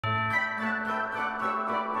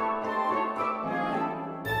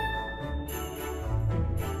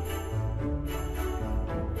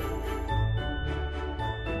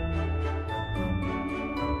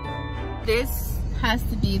This has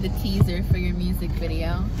to be the teaser for your music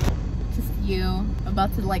video. Just you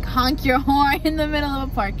about to like honk your horn in the middle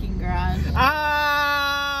of a parking garage. Ah!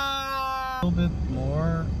 A little bit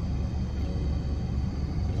more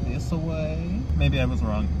this away. Maybe I was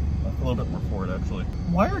wrong. A little bit more forward, actually.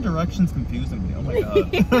 Why are directions confusing me? Oh my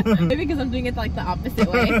god. Maybe because I'm doing it like the opposite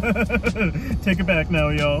way. Take it back now,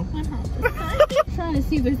 yo. I'm trying to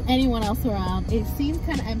see if there's anyone else around. It seems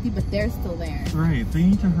kind of empty, but they're still there. Right, they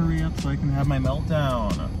need to hurry up so I can have my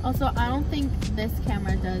meltdown. Also, I don't think this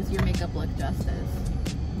camera does your makeup look justice.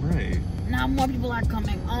 Right. Now more people are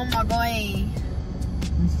coming. Oh my god.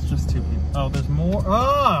 This is just two people. Oh, there's more.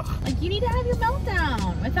 Ugh! Like, you need to have your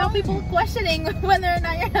meltdown without people questioning whether or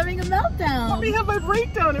not you're having a meltdown. Let me have my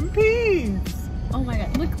breakdown in peace. Oh my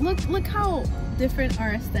god. Look how different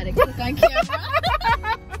our aesthetics look on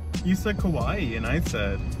camera. You said kawaii and I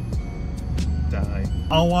said die.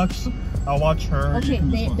 I'll watch her. Okay,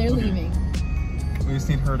 they're leaving. We just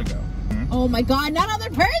need her to go. Hmm? Oh my god, not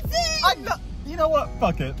other person! You know what?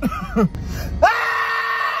 Fuck it.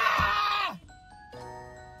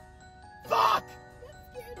 Fuck!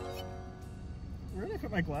 Where did I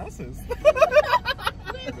put my glasses?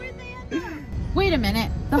 Wait a minute.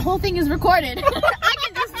 The whole thing is recorded. I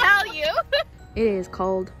can just tell you. It is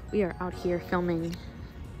cold. We are out here filming.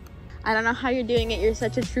 I don't know how you're doing it. You're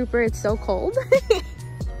such a trooper. It's so cold.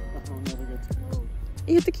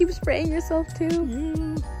 You have to keep spraying yourself too.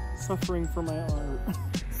 Yeah. Suffering for my art.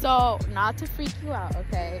 So, not to freak you out,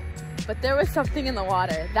 okay? But there was something in the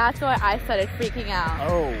water. That's why I started freaking out.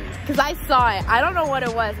 Oh. Because I saw it. I don't know what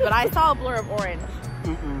it was, but I saw a blur of orange.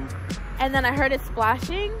 And then I heard it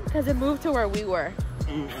splashing because it moved to where we were.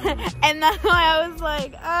 And that's why I was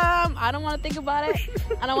like, I don't want to think about it.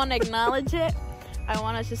 I don't want to acknowledge it. I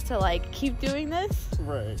want us just to like keep doing this.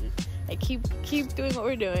 Right. Like keep doing what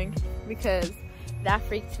we're doing because that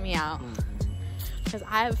freaked me out. Because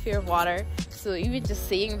I have a fear of water. So even just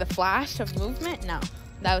seeing the flash of movement, no.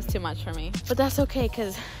 That was too much for me. But that's okay,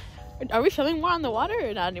 because are we filming more on the water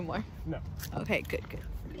or not anymore? No. Okay, good.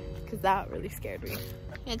 Because that really scared me.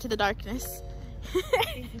 Into the darkness.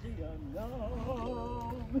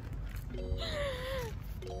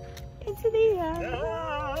 Into the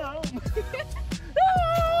unknown.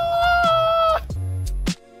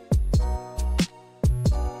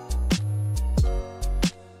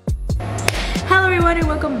 Hello everyone and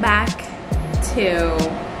welcome back to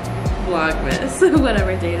Vlogmas,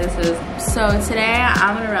 whatever day this is. So today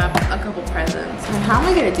I'm gonna wrap a couple presents. And how am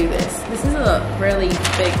I gonna do this? This is a really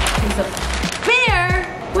big piece of Bear!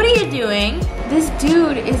 What are you doing? This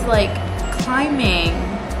dude is like climbing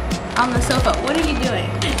on the sofa. What are you doing?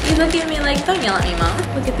 He's looking at me like, don't yell at me, mom.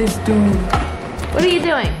 Look at this dude. What are you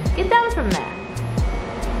doing? Get down from there.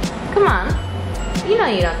 Come on. You know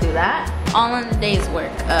you don't do that. All in a day's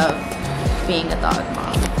work of being a dog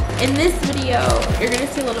mom. In this video, you're gonna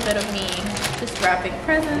see a little bit of me just wrapping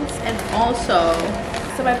presents, and also,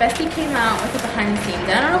 so my bestie came out with the behind the scenes,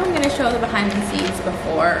 and I don't know if I'm gonna show the behind the scenes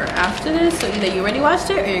before or after this, so either you already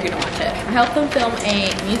watched it or you're gonna watch it. I helped them film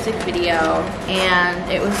a music video,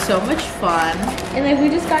 and it was so much fun. And like we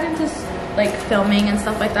just got into like filming and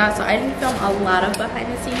stuff like that, so I didn't film a lot of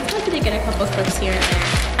behind the scenes. I did get a couple clips here and there.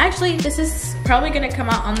 Actually, this is probably gonna come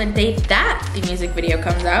out on the day that the music video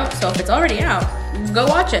comes out, so if it's already out, go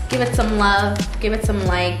watch it. Give it some love, give it some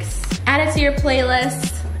likes, add it to your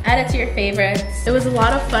playlist, add it to your favorites. It was a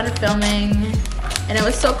lot of fun filming, and it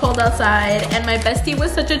was so cold outside, and my bestie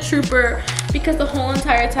was such a trooper because the whole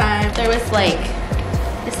entire time there was like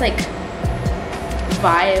this like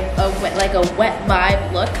vibe of like a wet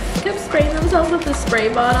vibe look. They kept spraying themselves with the spray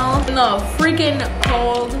bottle. No, freaking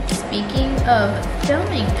cold. Speaking of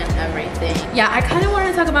filming and everything, yeah, I kind of want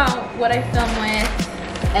to talk about what I film with,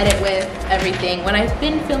 edit with, everything. What I've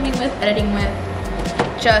been filming with, editing with,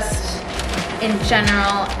 just in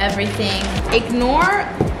general, everything. Ignore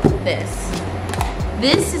this.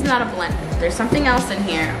 This is not a blender. There's something else in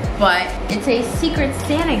here, but it's a secret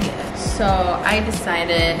Santa gift. So I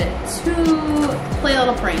decided to play a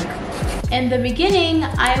little prank. In the beginning,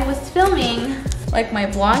 I was filming like my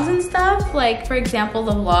vlogs and stuff. Like for example,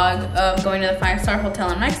 the vlog of going to the 5-star hotel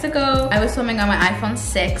in Mexico. I was filming on my iPhone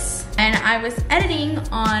 6, and I was editing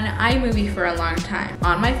on iMovie for a long time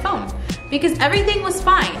on my phone because everything was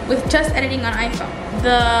fine with just editing on iPhone.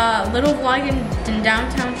 The little vlog in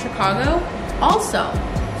downtown Chicago also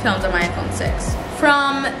filmed on my iPhone 6.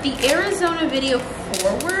 From the Arizona video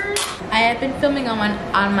forward, I had been filming on my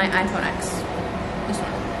iPhone X. This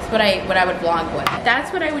one. That's what I would vlog with.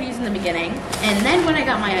 That's what I would use in the beginning. And then when I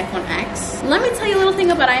got my iPhone X, let me tell you a little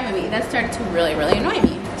thing about iMovie that started to really, really annoy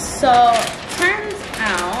me. So turns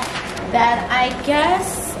out that I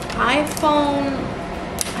guess iPhone,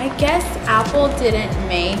 I guess Apple didn't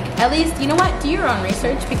make, at least, you know what, do your own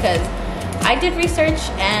research, because I did research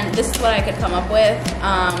and this is what I could come up with.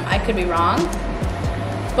 I could be wrong,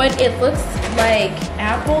 but it looks like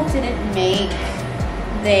Apple didn't make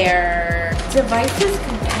their devices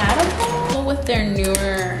compatible with their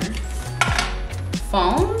newer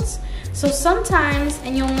phones. So sometimes,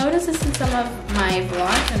 and you'll notice this in some of my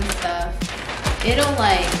vlogs and stuff,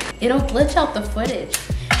 it'll glitch out the footage.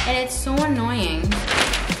 And it's so annoying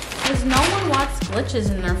because no one wants glitches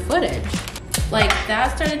in their footage. Like,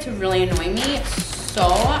 that started to really annoy me. So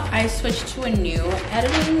I switched to a new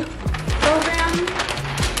editing program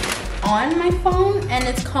on my phone, and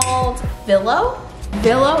it's called Vlogmas.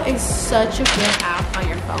 Vlogmas is such a good app on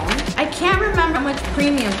your phone. I can't remember how much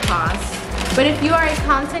premium costs, but if you are a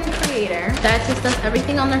content creator that just does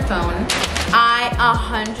everything on their phone, I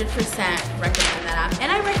 100% recommend that app.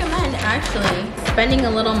 And I recommend actually spending a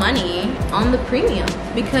little money on the premium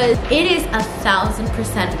because it is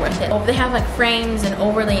 1000% worth it. They have like frames and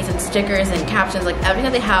overlays and stickers and captions, like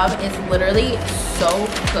everything they have is literally so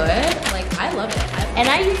good. Like, I love it. And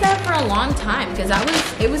I used that for a long time because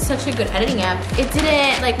it was such a good editing app. It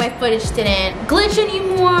didn't, like, my footage didn't glitch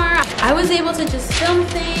anymore. I was able to just film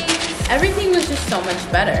things. Everything was just so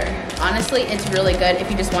much better. Honestly, it's really good if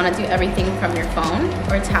you just want to do everything from your phone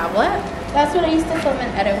or tablet. That's what I used to film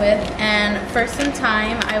and edit with. And for some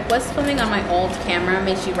time, I was filming on my old camera.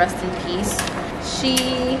 May she rest in peace.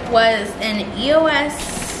 She was an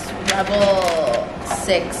EOS Rebel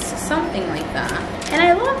 6, something like that. And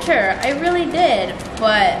I loved her, I really did.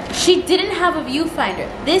 But she didn't have a viewfinder.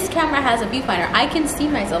 This camera has a viewfinder. I can see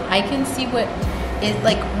myself. I can see what is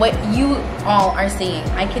like what you all are seeing.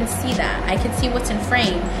 I can see that. I can see what's in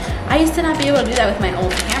frame. I used to not be able to do that with my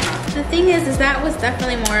old camera. The thing is that was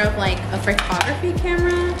definitely more of like a photography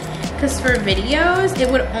camera, because for videos it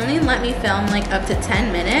would only let me film like up to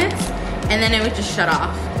 10 minutes and then it would just shut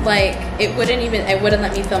off. Like, it wouldn't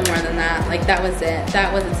let me film more than that. Like, that was it.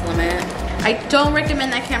 That was its limit. I don't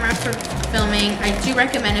recommend that camera for filming. I do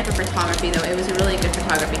recommend it for photography though. It was a really good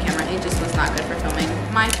photography camera. It just was not good for filming.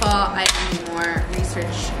 My fault. I didn't do more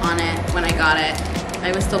research on it when I got it.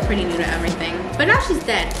 I was still pretty new to everything. But now she's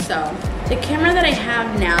dead, so. The camera that I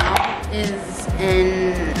have now is,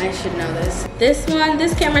 and I should know this. This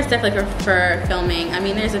camera is definitely for filming. I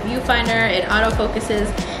mean, there's a viewfinder, it autofocuses.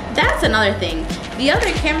 That's another thing. The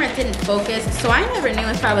other camera didn't focus, so I never knew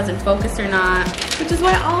if I was in focus or not, which is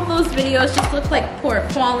why all of those videos just look like poor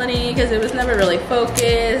quality because it was never really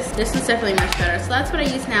focused. This is definitely much better. So that's what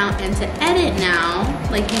I use now. And to edit now,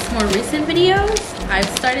 like these more recent videos, I've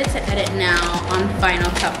started to edit now on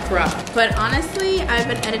Final Cut Pro. But honestly, I've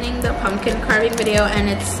been editing the pumpkin carving video and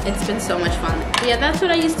it's been so much fun. But yeah, that's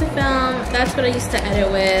what I used to film. That's what I used to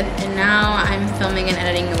edit with. And now I'm filming and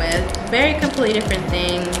editing with very completely different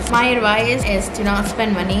things. My advice is do not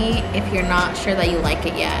spend money if you're not sure that you like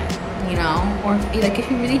it yet, you know, or like if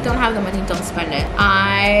you really don't have the money, don't spend it.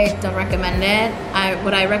 I don't recommend it.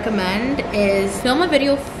 What I recommend is film a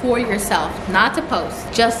video for yourself, not to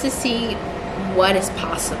post, just to see what is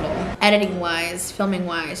possible, editing wise, filming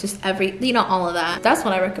wise, just all of that. That's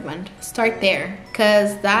what I recommend. Start there,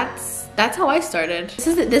 because that's how I started.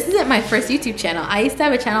 This isn't my first YouTube channel. I used to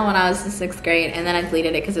have a channel when I was in 6th grade and then I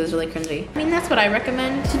deleted it because it was really cringy. I mean, that's what I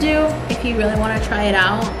recommend to do if you really want to try it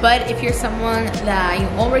out. But if you're someone that you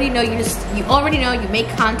already know you make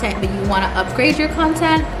content but you want to upgrade your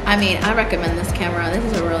content, I mean, I recommend this camera.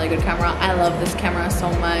 This is a really good camera. I love this camera so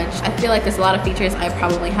much. I feel like there's a lot of features I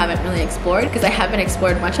probably haven't really explored because I haven't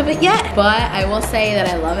explored much of it yet, but I will say that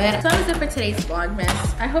I love it. So that was it for today's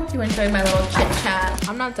Vlogmas. I hope you enjoyed my little chit chat.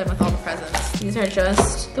 I'm not done with all the presents. These are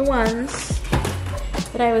just the ones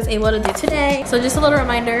that I was able to do today. So just a little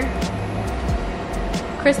reminder,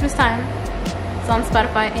 Christmas time. It's on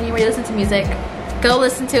Spotify, anywhere you listen to music. Go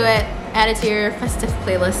listen to it, add it to your festive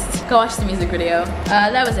playlist. Go watch the music video.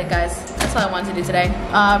 That was it, guys. That's all I wanted to do today.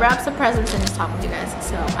 Wrap some presents and just talk with you guys.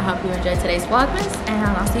 So I hope you enjoyed today's Vlogmas, and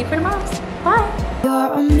I'll see you for tomorrow's. Bye.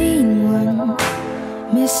 You're a mean one,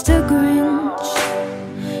 Mr.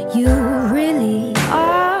 Grinch. You really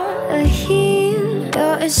are a heel.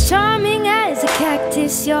 You're as charming as a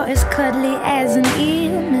cactus. You're as cuddly as an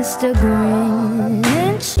eel, Mr.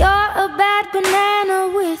 Grinch. You're a bad banana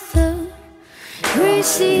with a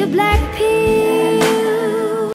greasy black peel.